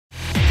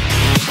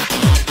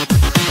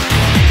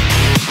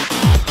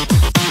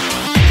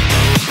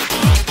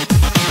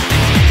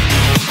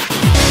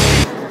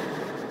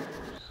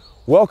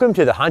Welcome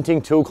to the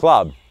Hunting Tool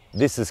Club.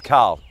 This is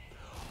Carl.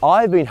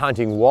 I've been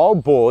hunting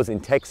wild boars in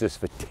Texas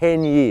for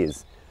 10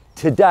 years.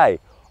 Today,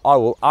 I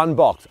will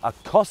unbox a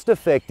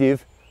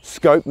cost-effective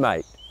scope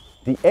mate,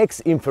 the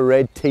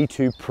X-Infrared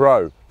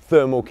T2pro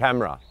thermal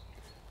camera.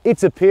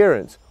 Its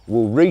appearance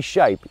will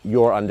reshape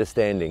your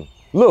understanding.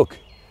 Look,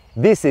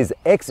 this is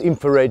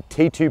X-Infrared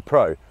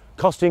T2pro,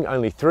 costing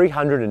only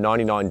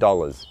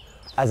 $399.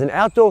 As an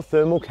outdoor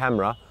thermal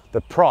camera,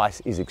 the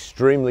price is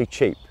extremely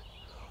cheap.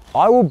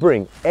 I will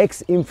bring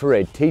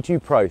X-Infrared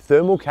T2pro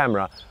thermal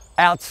camera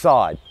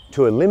outside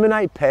to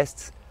eliminate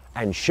pests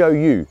and show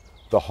you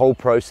the whole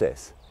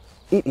process.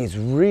 It is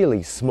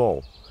really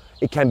small.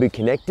 It can be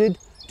connected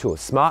to a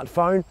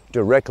smartphone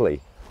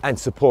directly and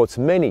supports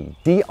many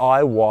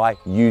DIY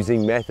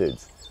using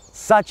methods,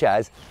 such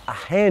as a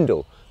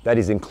handle that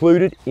is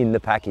included in the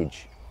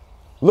package.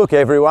 Look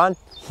everyone,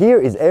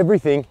 here is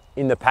everything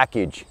in the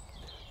package.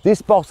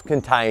 This box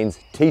contains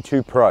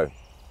T2pro.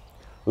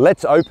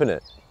 Let's open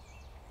it.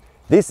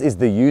 This is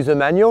the user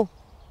manual.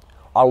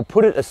 I will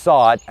put it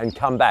aside and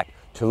come back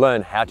to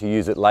learn how to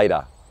use it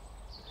later.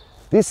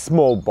 This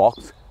small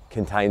box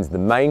contains the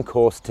main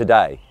course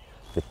today,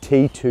 the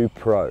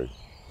T2pro.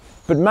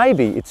 But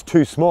maybe it's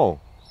too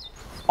small.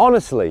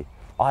 Honestly,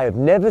 I have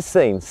never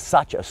seen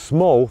such a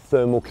small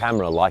thermal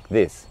camera like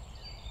this.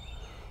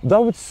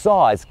 Though its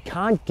size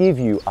can't give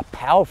you a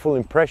powerful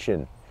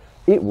impression,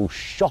 it will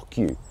shock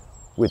you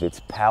with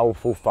its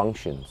powerful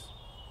functions.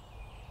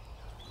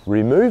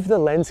 Remove the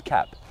lens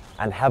cap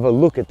and have a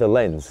look at the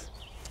lens.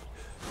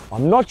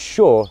 I'm not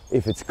sure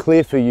if it's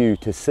clear for you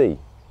to see.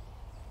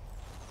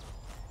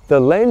 The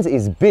lens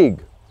is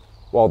big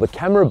while the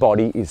camera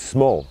body is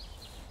small.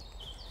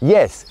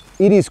 Yes,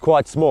 it is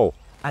quite small,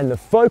 and the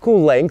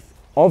focal length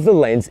of the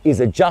lens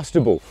is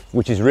adjustable,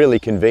 which is really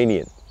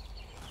convenient.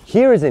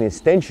 Here is an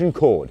extension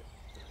cord.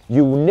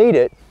 You will need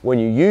it when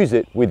you use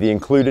it with the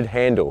included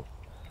handle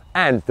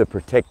and the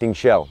protecting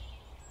shell.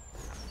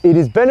 It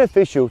is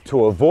beneficial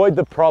to avoid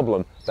the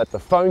problem that the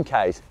phone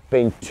case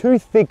being too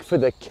thick for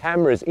the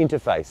camera's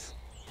interface.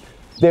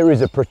 There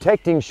is a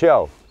protecting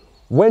shell.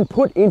 When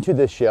put into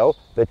the shell,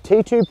 the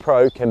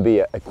T2pro can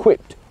be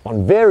equipped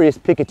on various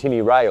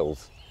Picatinny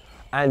rails,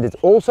 and it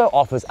also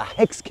offers a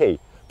hex key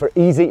for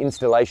easy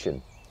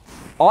installation.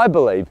 I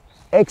believe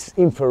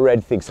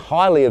X-Infrared thinks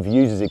highly of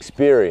users'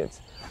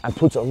 experience and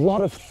puts a lot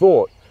of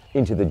thought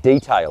into the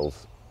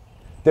details.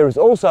 There is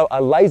also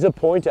a laser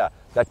pointer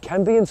that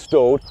can be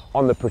installed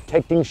on the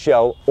protecting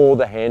shell or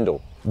the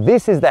handle.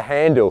 This is the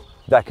handle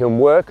that can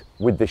work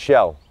with the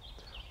shell.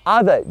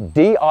 Other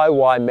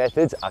DIY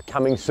methods are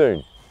coming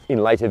soon in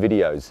later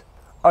videos.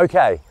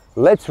 Okay,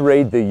 let's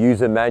read the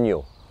user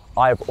manual.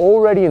 I have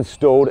already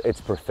installed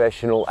its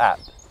professional app.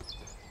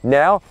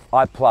 Now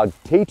I plug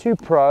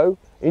T2pro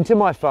into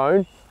my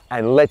phone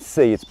and let's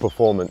see its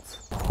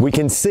performance. We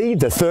can see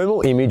the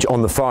thermal image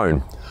on the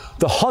phone.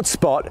 The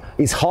hotspot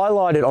is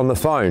highlighted on the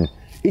phone.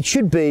 It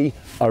should be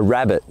a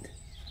rabbit,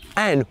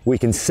 and we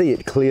can see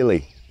it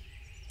clearly.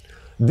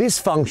 This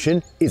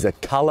function is a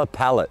color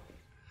palette.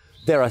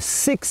 There are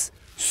 6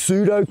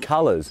 pseudo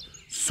colors,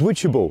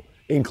 switchable,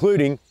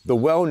 including the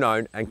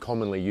well-known and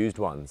commonly used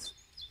ones.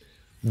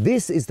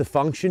 This is the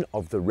function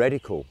of the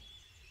reticle.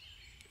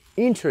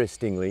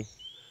 Interestingly,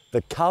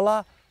 the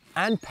color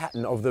and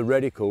pattern of the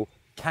reticle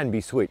can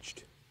be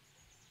switched.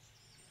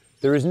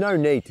 There is no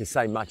need to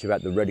say much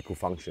about the reticle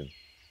function.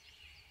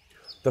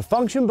 The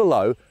function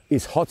below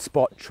is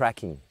hotspot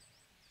tracking.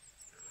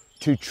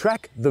 To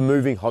track the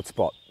moving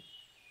hotspot.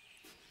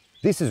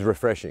 This is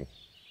refreshing.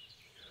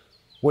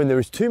 When there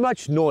is too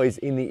much noise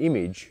in the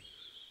image,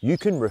 you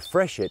can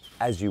refresh it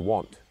as you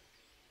want.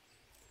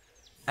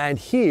 And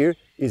here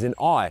is an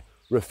eye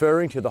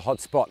referring to the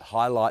hotspot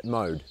highlight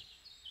mode.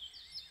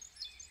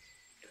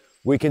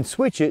 We can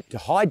switch it to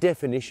high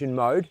definition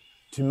mode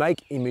to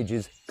make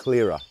images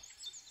clearer.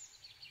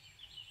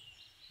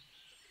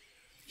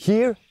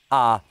 Here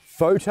are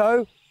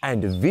photo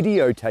and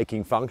video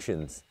taking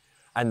functions,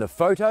 and the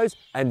photos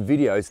and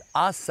videos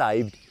are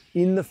saved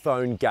in the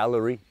phone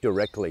gallery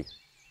directly.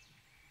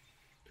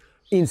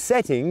 In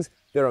settings,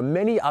 there are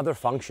many other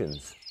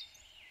functions.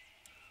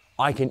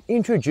 I can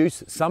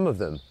introduce some of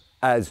them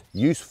as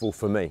useful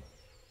for me.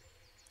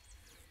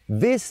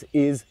 This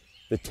is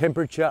the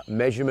temperature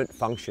measurement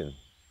function.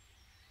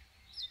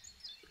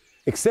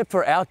 Except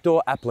for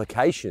outdoor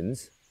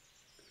applications,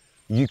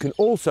 you can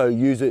also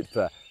use it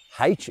for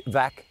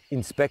HVAC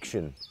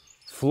inspection,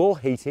 floor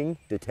heating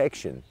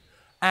detection,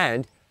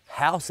 and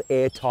house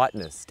air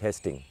tightness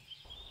testing.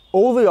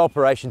 All the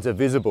operations are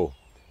visible.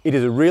 It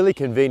is a really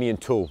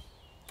convenient tool.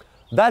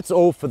 That's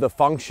all for the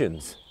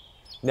functions.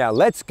 Now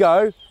let's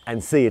go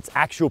and see its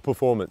actual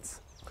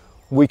performance.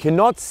 We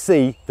cannot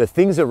see the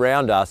things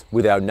around us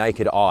with our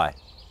naked eye.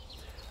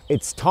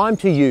 It's time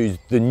to use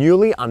the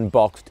newly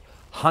unboxed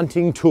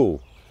hunting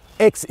tool,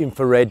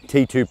 X-Infrared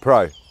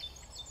T2pro.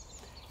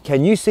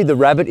 Can you see the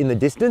rabbit in the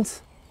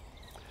distance?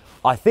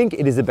 I think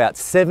it is about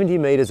 70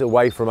 meters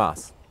away from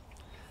us.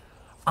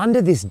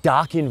 Under this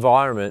dark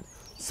environment,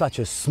 such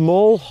a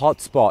small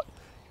hotspot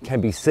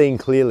can be seen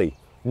clearly,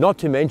 not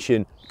to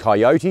mention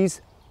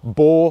coyotes,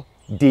 boar,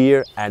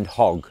 deer and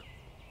hog.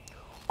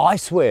 I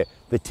swear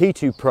the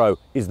T2pro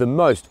is the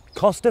most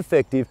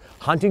cost-effective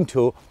hunting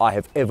tool I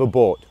have ever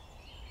bought.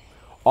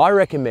 I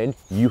recommend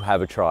you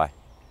have a try.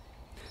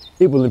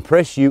 It will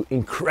impress you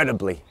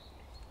incredibly.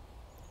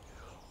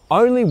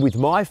 Only with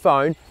my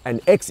phone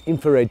and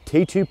X-infrared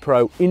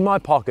T2pro in my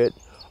pocket,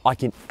 I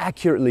can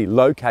accurately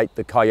locate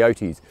the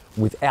coyotes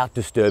without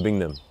disturbing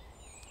them.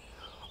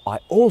 I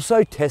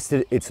also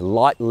tested its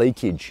light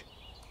leakage.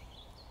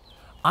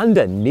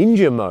 Under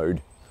Ninja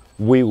mode,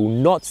 we will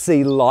not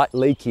see light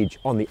leakage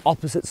on the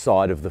opposite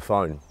side of the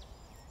phone,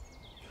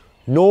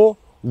 nor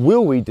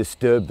will we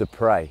disturb the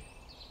prey.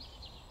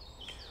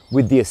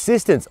 With the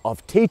assistance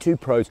of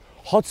T2pro's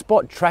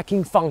hotspot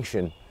tracking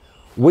function,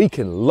 we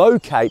can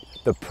locate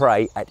the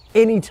prey at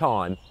any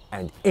time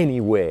and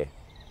anywhere.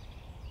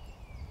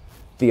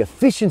 The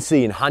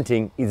efficiency in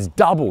hunting is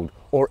doubled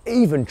or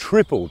even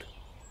tripled.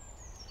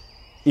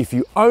 If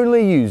you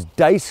only use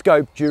day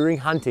scope during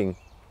hunting,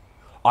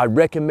 I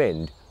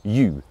recommend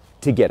you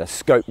to get a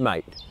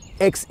ScopeMate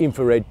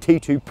X-infrared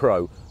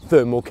T2pro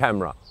thermal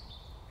camera.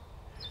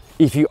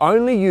 If you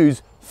only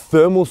use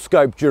thermal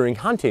scope during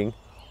hunting,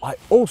 I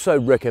also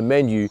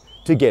recommend you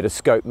to get a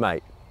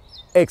ScopeMate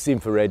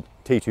X-infrared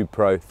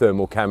T2pro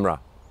thermal camera,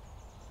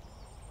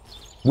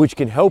 which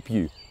can help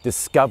you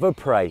discover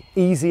prey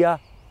easier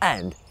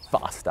and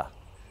faster.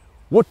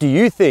 What do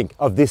you think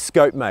of this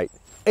ScopeMate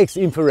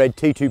X-infrared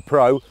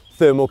T2pro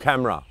thermal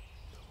camera?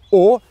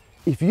 Or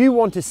if you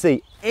want to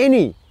see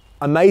any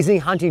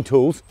amazing hunting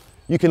tools,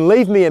 you can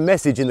leave me a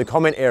message in the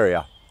comment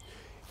area.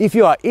 If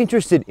you are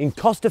interested in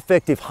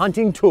cost-effective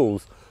hunting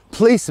tools,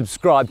 please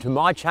subscribe to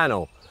my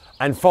channel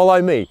and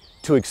follow me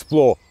to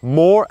explore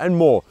more and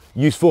more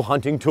useful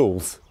hunting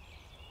tools.